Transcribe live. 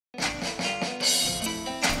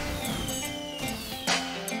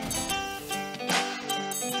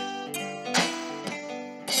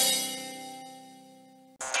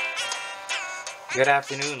Good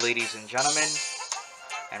afternoon, ladies and gentlemen,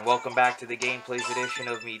 and welcome back to the Gameplays edition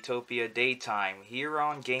of Miitopia Daytime here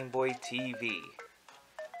on GameboyTV.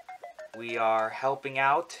 We are helping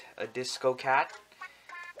out a disco cat,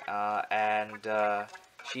 and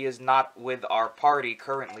she is not with our party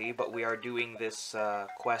currently, but we are doing this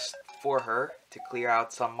quest for her to clear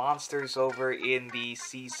out some monsters over in the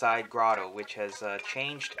Seaside Grotto, which has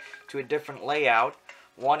changed to a different layout,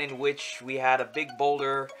 one in which we had a big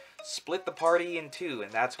boulder split the party in two,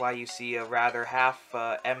 and that's why you see a rather half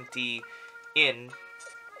empty inn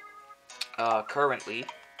currently.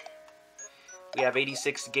 We have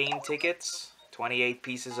 86 game tickets, 28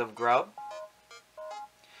 pieces of grub,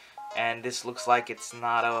 and this looks like it's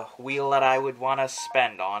not a wheel that I would want to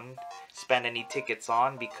spend any tickets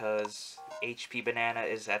on, because HP Banana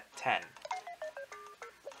is at 10.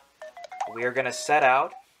 We're gonna set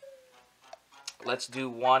out. Let's do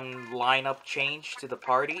one lineup change to the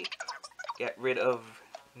party. Get rid of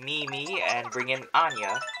Mimi and bring in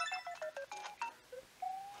Anya.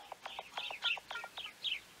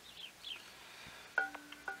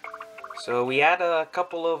 So we had a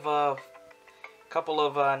couple of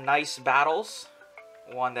nice battles.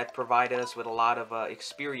 One that provided us with a lot of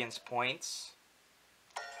experience points.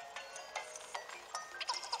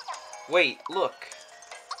 Wait, look.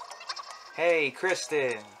 Hey,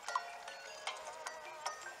 Kristen.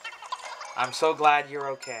 I'm so glad you're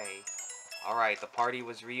okay. Alright, the party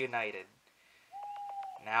was reunited.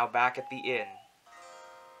 Now back at the inn.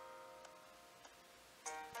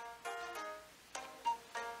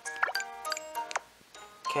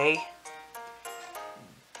 Okay.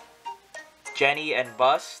 Jenny and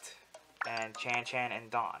Bust, and Chan Chan and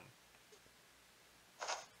Dawn.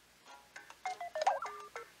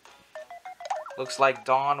 Looks like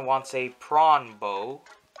Dawn wants a prawn bow.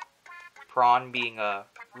 Prawn being a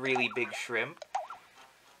really big shrimp.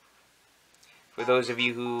 For those of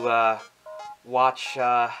you who watch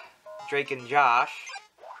Drake and Josh,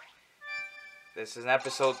 this is an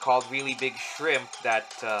episode called Really Big Shrimp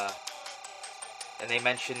that, and they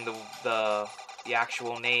mentioned the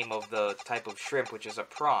actual name of the type of shrimp, which is a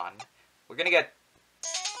prawn. We're gonna get...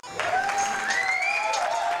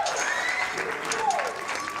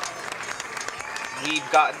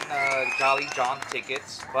 We've gotten Jolly John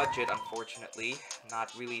tickets. Budget, unfortunately,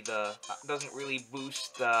 not really doesn't really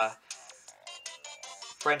boost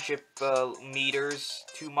friendship meters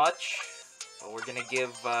too much. But we're gonna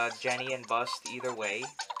give Jenny and Bust either way.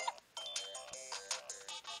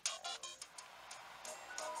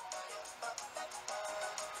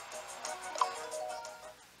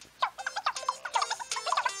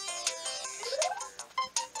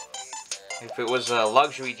 If it was a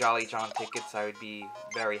luxury Jolly John tickets, I would be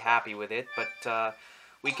very happy with it. But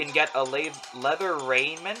we can get a leather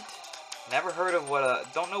raiment. Never heard of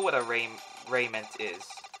don't know what a raiment is.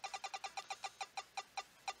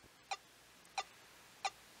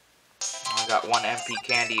 I got one MP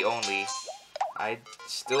candy only. I'd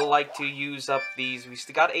still like to use up these. We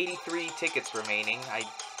still got 83 tickets remaining. I'm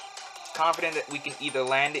confident that we can either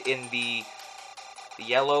land in the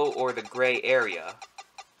yellow or the gray area.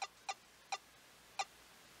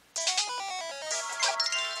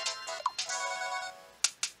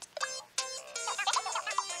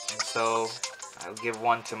 So, I'll give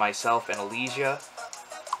one to myself and Elysia.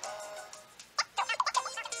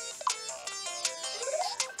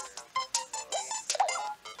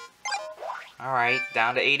 Alright,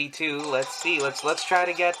 down to 82. Let's see. Let's try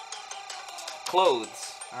to get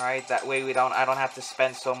clothes. Alright, that way I don't have to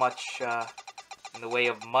spend so much in the way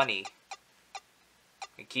of money.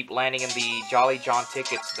 We keep landing in the Jolly John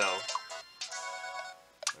tickets though.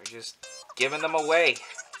 We're just giving them away.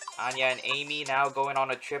 Anya and Amy now going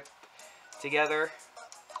on a trip together.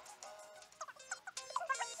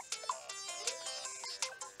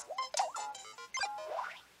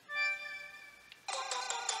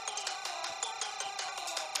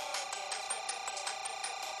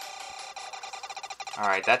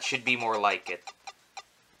 Alright, that should be more like it.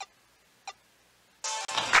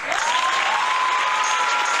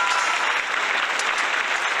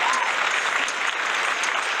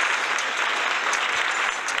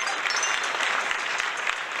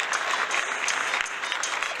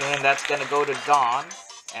 And that's going to go to Dawn,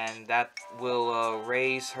 and that will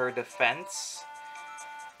raise her defense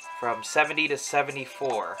from 70 to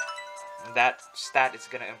 74. And that stat is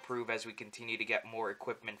going to improve as we continue to get more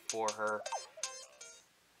equipment for her.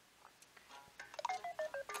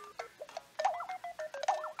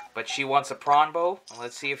 But she wants a prawn bow.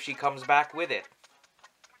 Let's see if she comes back with it.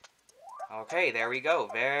 Okay, there we go.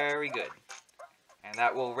 Very good. And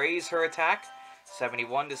that will raise her attack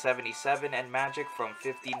 71 to 77, and Magic from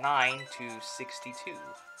 59 to 62.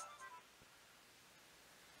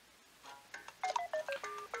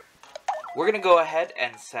 We're going to go ahead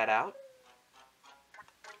and set out.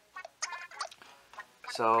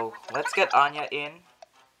 So, let's get Anya in.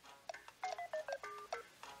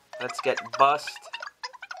 Let's get Bust,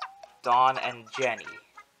 Dawn, and Jenny.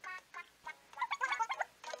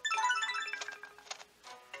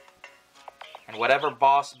 And whatever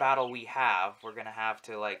boss battle we have, we're going to have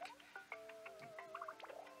to, like...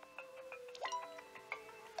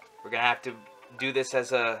 We're going to have to do this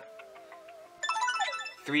as a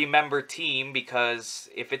 3-member team, because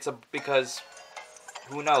if it's a... Because...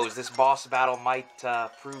 Who knows, this boss battle might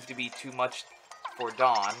prove to be too much for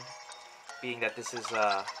Dawn, being that this is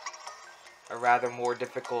a rather more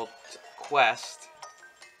difficult quest.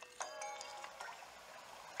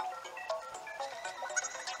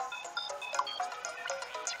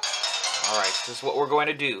 Alright, this is what we're going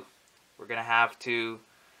to do. We're going to have to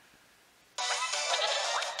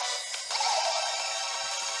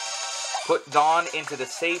put Dawn into the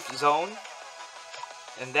safe zone.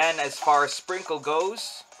 And then, as far as Sprinkle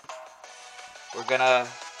goes, we're gonna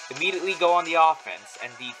immediately go on the offense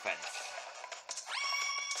and defense.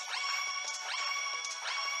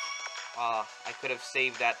 I could have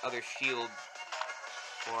saved that other shield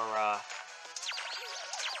for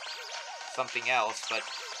something else, but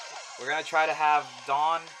we're gonna try to have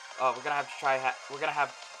Dawn. We're gonna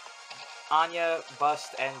have Anya,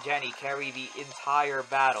 Bust, and Jenny carry the entire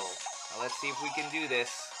battle. Now, let's see if we can do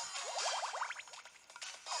this.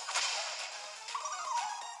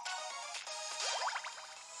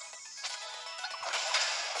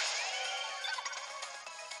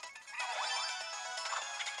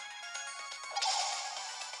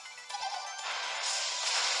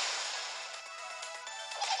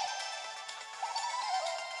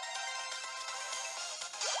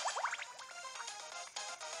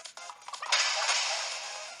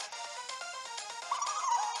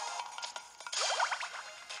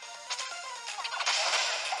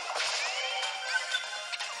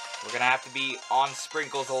 We're gonna have to be on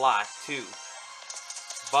Sprinkles a lot too.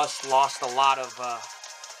 Bust lost a lot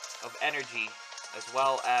of energy, as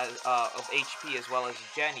well as of HP, as well as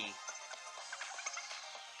Jenny.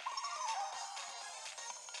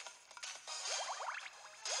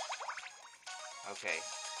 Okay.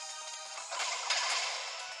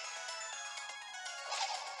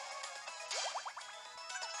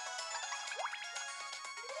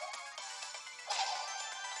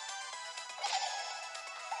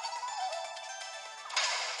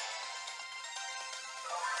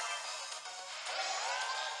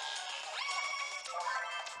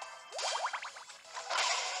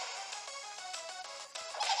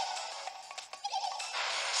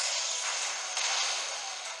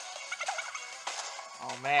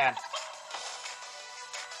 Oh man.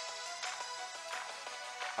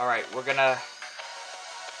 Alright, we're gonna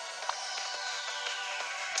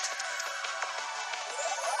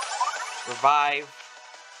revive.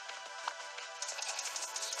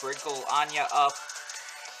 Sprinkle Anya up.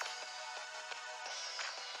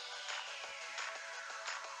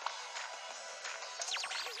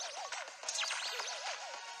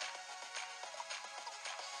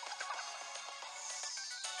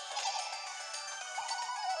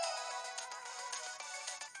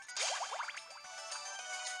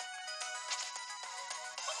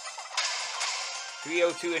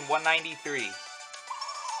 .302 and 193.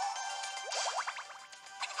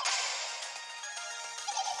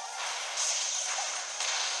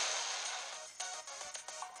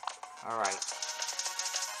 All right.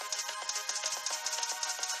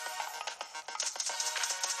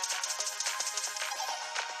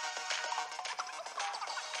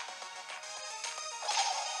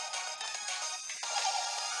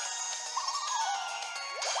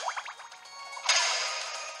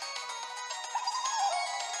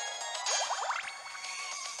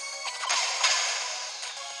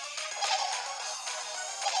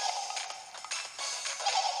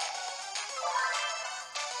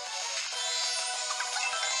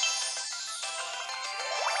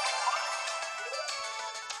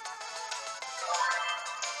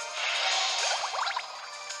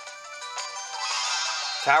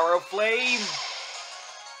 Tower of Flame!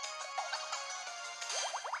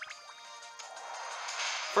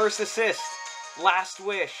 First assist. Last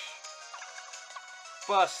wish.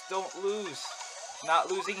 Bust, don't lose.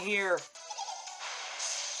 Not losing here.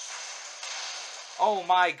 Oh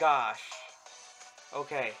my gosh.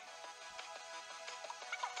 Okay.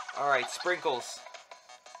 Alright, Sprinkles.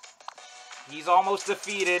 He's almost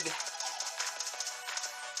defeated.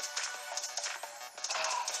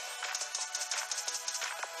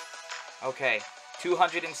 Okay,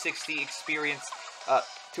 260 experience,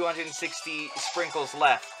 260 sprinkles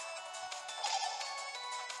left.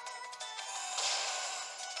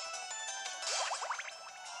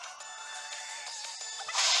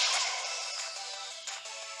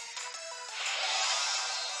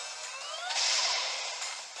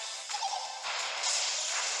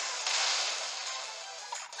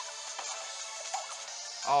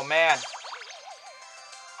 Oh man.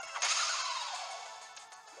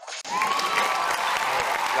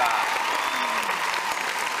 Oh god.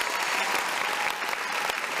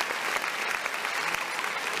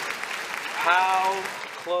 How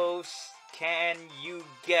close can you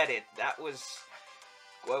get it? That was...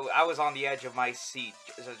 Well, I was on the edge of my seat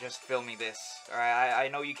just filming this. Alright, I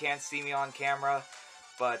know you can't see me on camera,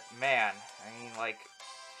 but man, I mean, like,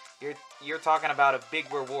 you're talking about a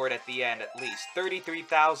big reward at the end, at least.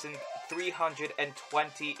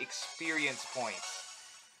 33,320 experience points.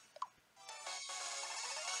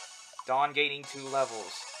 Dawn gaining 2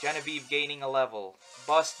 levels. Genevieve gaining a level.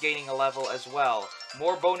 Bust gaining a level as well.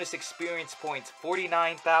 More bonus experience points.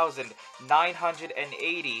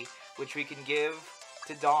 49,980, which we can give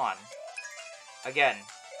to Dawn. Again,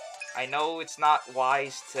 I know it's not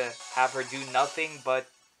wise to have her do nothing, but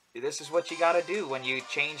this is what you gotta do when you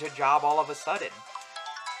change a job all of a sudden.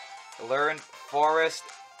 Learn Forest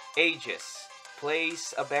Aegis.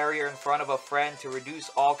 Place a barrier in front of a friend to reduce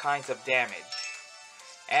all kinds of damage.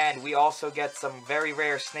 And we also get some very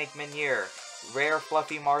rare Snake Minier. Rare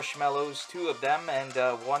fluffy marshmallows, 2 of them, and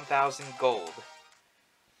 1,000 gold.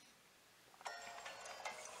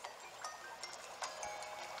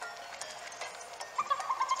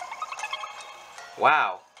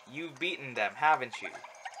 Wow, you've beaten them, haven't you?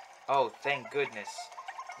 Oh, thank goodness.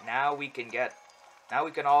 Now we can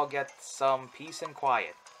all get some peace and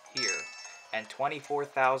quiet here. And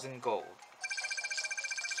 24,000 gold.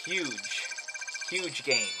 Huge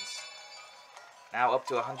gains. Now up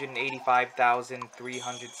to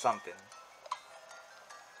 185,300 something.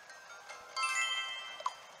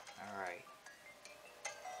 Alright.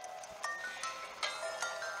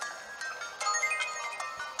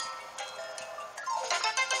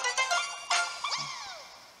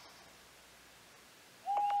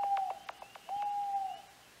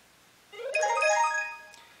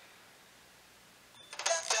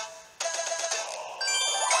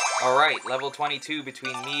 Alright, level 22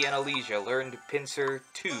 between me and Elysia. Learned Pincer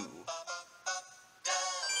 2. And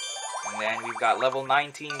then we've got level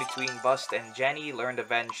 19 between Bust and Jenny. Learned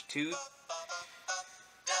Avenge 2.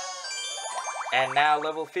 And now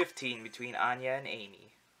level 15 between Anya and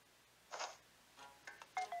Amy.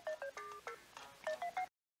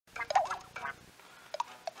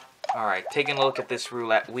 Alright, taking a look at this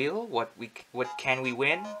roulette wheel. What can we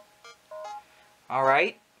win?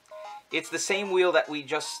 Alright. It's the same wheel that we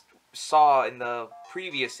just saw in the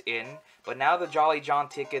previous inn, but now the Jolly John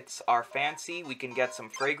tickets are fancy. We can get some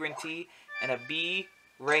fragrant tea and a bee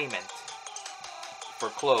raiment for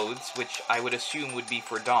clothes, which I would assume would be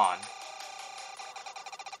for Dawn.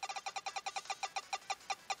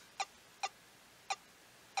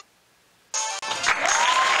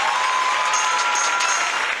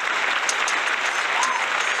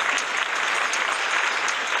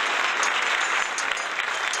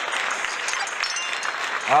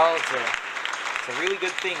 Well, it's a really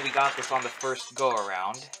good thing we got this on the first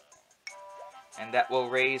go-around. And that will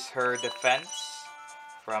raise her defense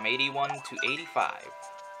from 81 to 85.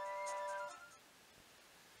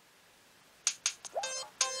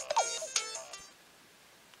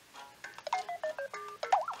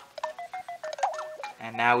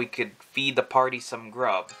 And now we could feed the party some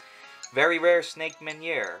grub. Very rare Snake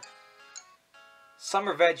Minier.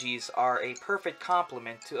 Summer veggies are a perfect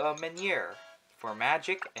complement to a Minier for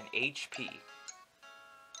magic and HP.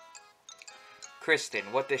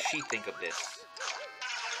 Kristen, what does she think of this?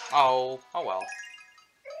 Oh well.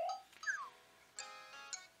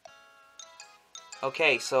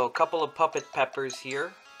 Okay, so a couple of puppet peppers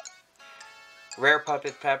here. Rare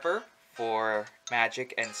puppet pepper for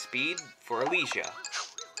magic and speed for Elysia.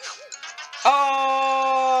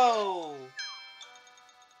 Oh!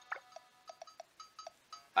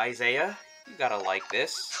 Isaiah, you gotta like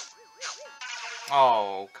this.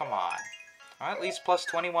 Oh, come on. At least plus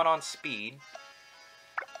 21 on speed.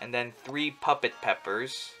 And then 3 puppet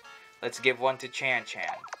peppers. Let's give one to Chan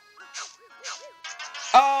Chan.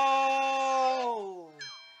 Oh!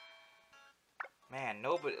 Man,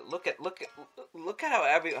 nobody look at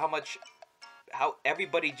how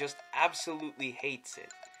everybody just absolutely hates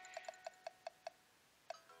it.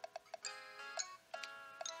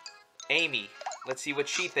 Amy, let's see what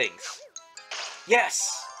she thinks.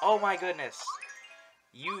 Yes! Oh my goodness.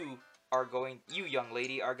 You you young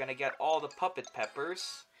lady are gonna get all the puppet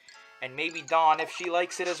peppers. And maybe Dawn if she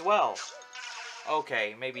likes it as well.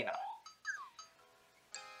 Okay, maybe not.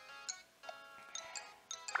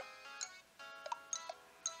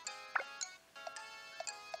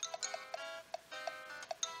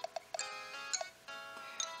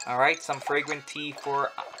 Alright, some fragrant tea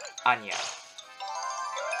for Anya.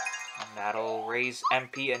 And that'll raise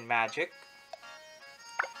MP and magic.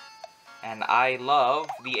 And I love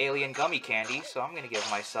the alien gummy candy, so I'm gonna give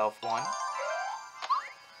myself one.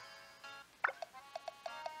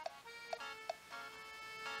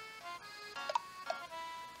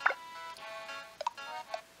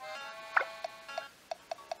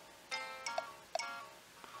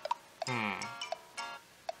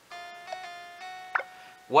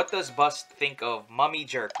 What does Bust think of mummy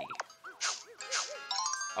jerky?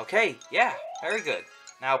 Okay, yeah, very good.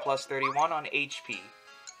 Now plus 31 on HP.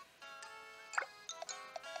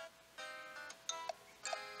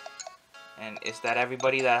 And is that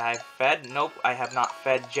everybody that I've fed? Nope, I have not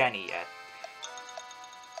fed Jenny yet.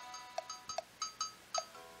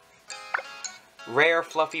 Rare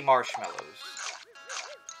fluffy marshmallows.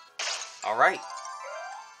 Alright.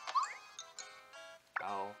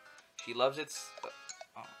 Oh, she loves it.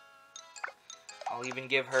 Oh. I'll even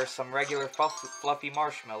give her some regular fluffy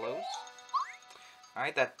marshmallows.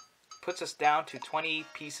 Alright, that puts us down to 20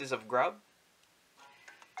 pieces of grub.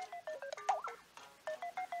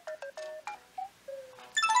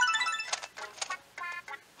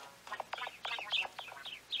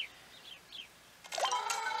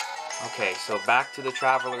 Okay, so back to the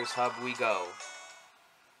Traveler's Hub we go.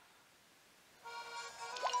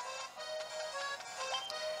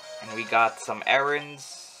 And we got some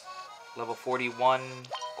errands, level 41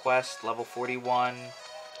 quest, level 41,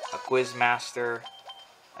 a quiz master,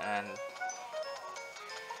 and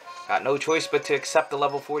got no choice but to accept the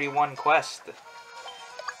level 41 quest.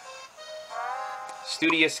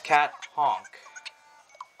 Studious Cat Honk,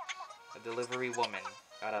 a delivery woman.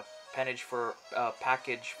 Got a package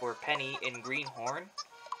for Penny in Greenhorn.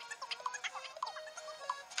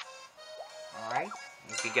 Alright,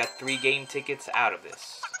 we can get 3 game tickets out of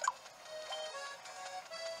this.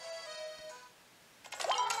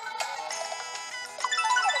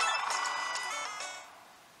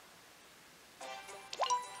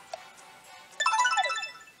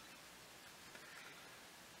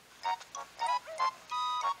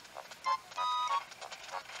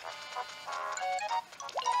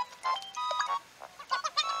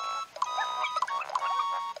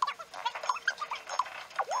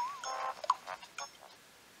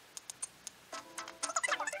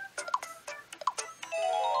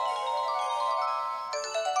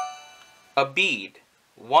 A bead.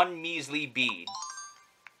 1 measly bead.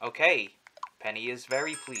 Okay, Penny is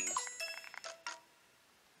very pleased.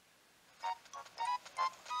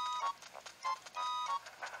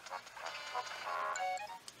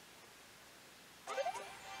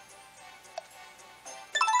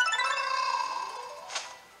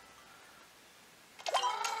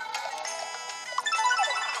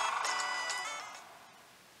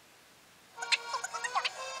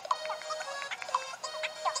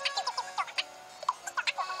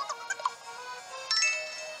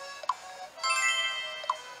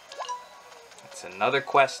 Another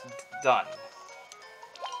quest done.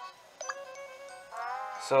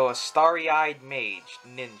 So, a starry-eyed mage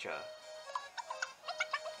ninja.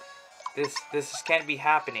 This can't be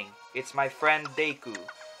happening. It's my friend Deku.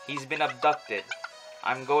 He's been abducted.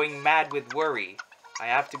 I'm going mad with worry. I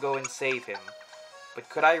have to go and save him. But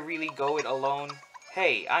could I really go it alone?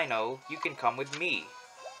 Hey, I know. You can come with me.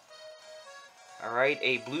 Alright,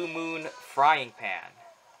 a Blue Moon frying pan.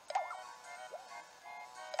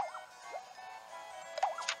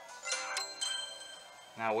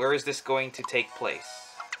 Now, where is this going to take place?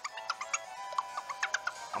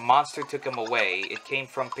 A monster took him away. It came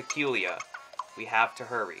from Peculia. We have to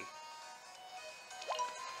hurry.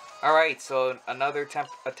 Alright, so another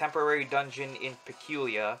temporary dungeon in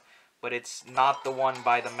Peculia, but it's not the one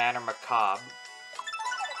by the Manor Macabre.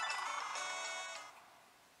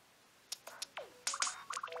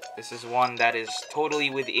 This is one that is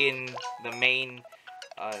totally within the main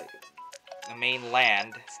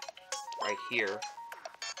land, right here.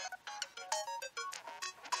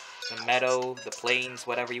 The meadow, the plains,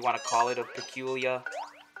 whatever you want to call it, of Peculia.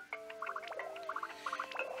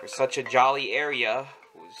 For such a jolly area,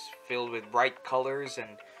 it was filled with bright colors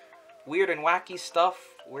and weird and wacky stuff.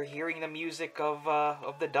 We're hearing the music of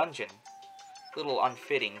the dungeon. A little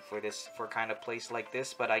unfitting for kind of place like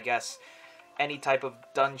this, but I guess any type of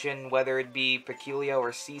dungeon, whether it be Peculia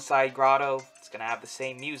or Seaside Grotto, it's gonna have the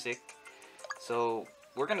same music. So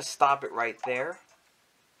we're gonna stop it right there,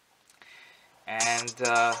 and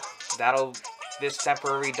this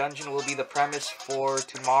temporary dungeon will be the premise for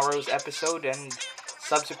tomorrow's episode, and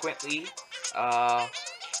subsequently,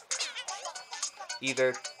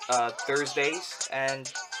 either Thursdays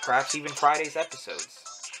and perhaps even Friday's episodes.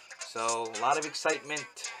 So a lot of excitement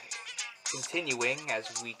continuing as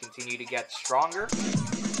we continue to get stronger.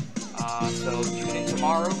 So tune in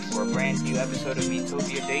tomorrow for a brand new episode of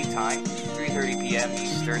Miitopia Daytime, 3:30 p.m.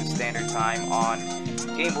 Eastern Standard Time on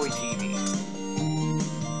GameboyTV.